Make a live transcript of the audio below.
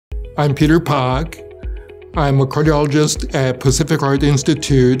I'm Peter Pak. I'm a cardiologist at Pacific Heart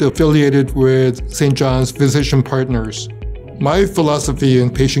Institute, affiliated with St. John's Physician Partners. My philosophy in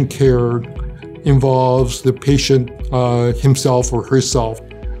patient care involves the patient himself or herself.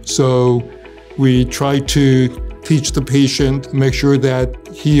 So we try to teach the patient, make sure that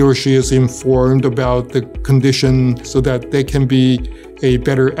he or she is informed about the condition so that they can be a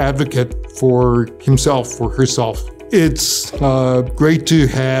better advocate for himself or herself. It's great to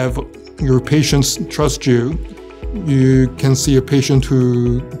have your patients trust you. You can see a patient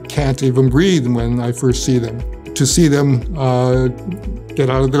who can't even breathe when I first see them. To see them get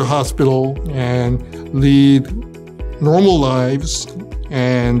out of the hospital and lead normal lives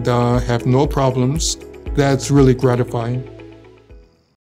and have no problems, that's really gratifying.